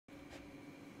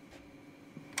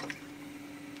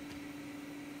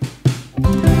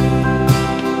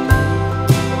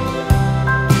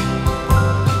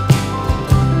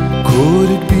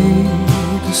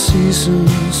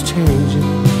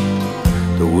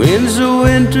winds of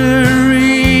winter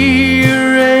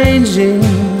rearranging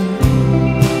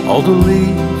all the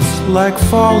leaves like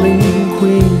falling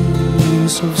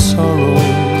queens of sorrow.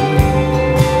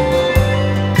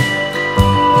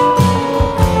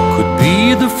 Could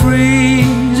be the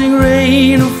freezing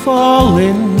rain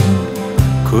falling,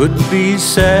 could be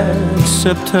sad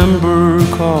September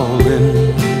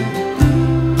calling,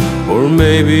 or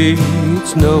maybe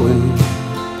it's knowing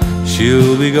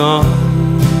she'll be gone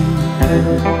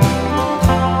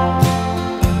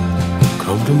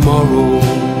come tomorrow.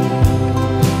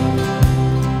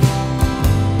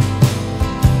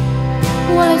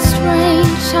 Well, it's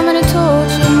strange how many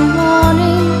torturing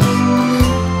mornings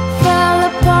fell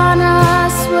upon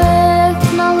us with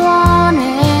no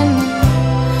warning,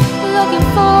 looking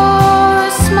for a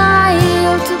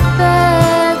smile to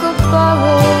beg or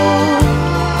borrow.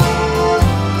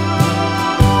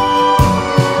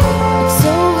 It's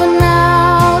over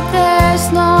now, there's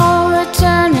no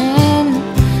returning.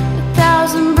 A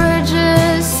thousand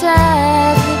bridges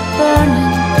sadly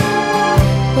burning,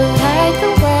 but like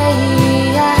the way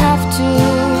I have to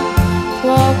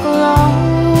walk alone.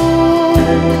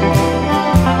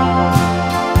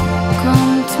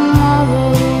 Come tomorrow.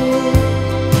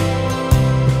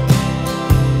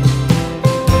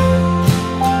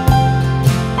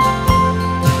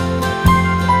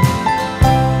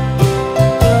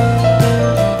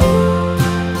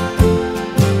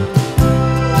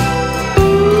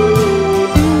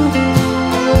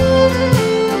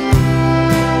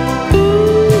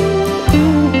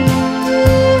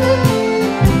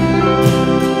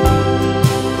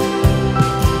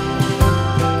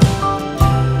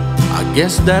 I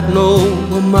guess that no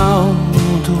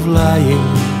amount of lying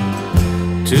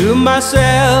to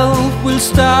myself will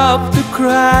stop the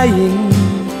crying.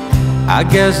 I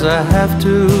guess I have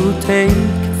to take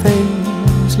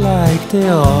things like they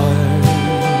are.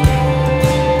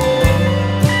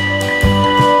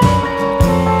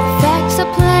 Facts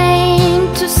are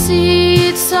plain to see.